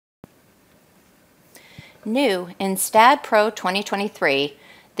New in STAAD.Pro 2023,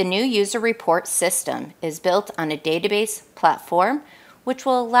 the new user report system is built on a database platform which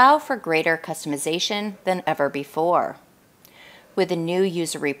will allow for greater customization than ever before. With the new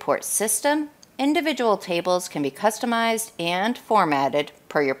user report system, individual tables can be customized and formatted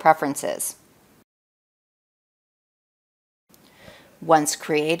per your preferences. Once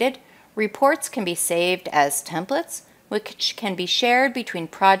created, reports can be saved as templates, which can be shared between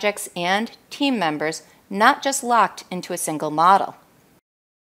projects and team members, not just locked into a single model.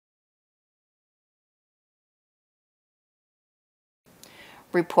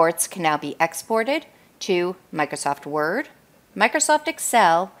 Reports can now be exported to Microsoft Word, Microsoft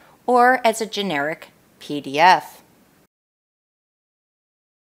Excel, or as a generic PDF.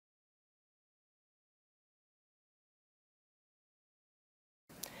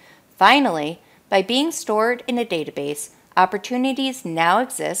 Finally, by being stored in a database, opportunities now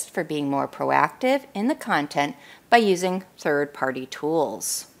exist for being more proactive in the content by using third-party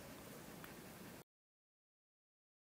tools.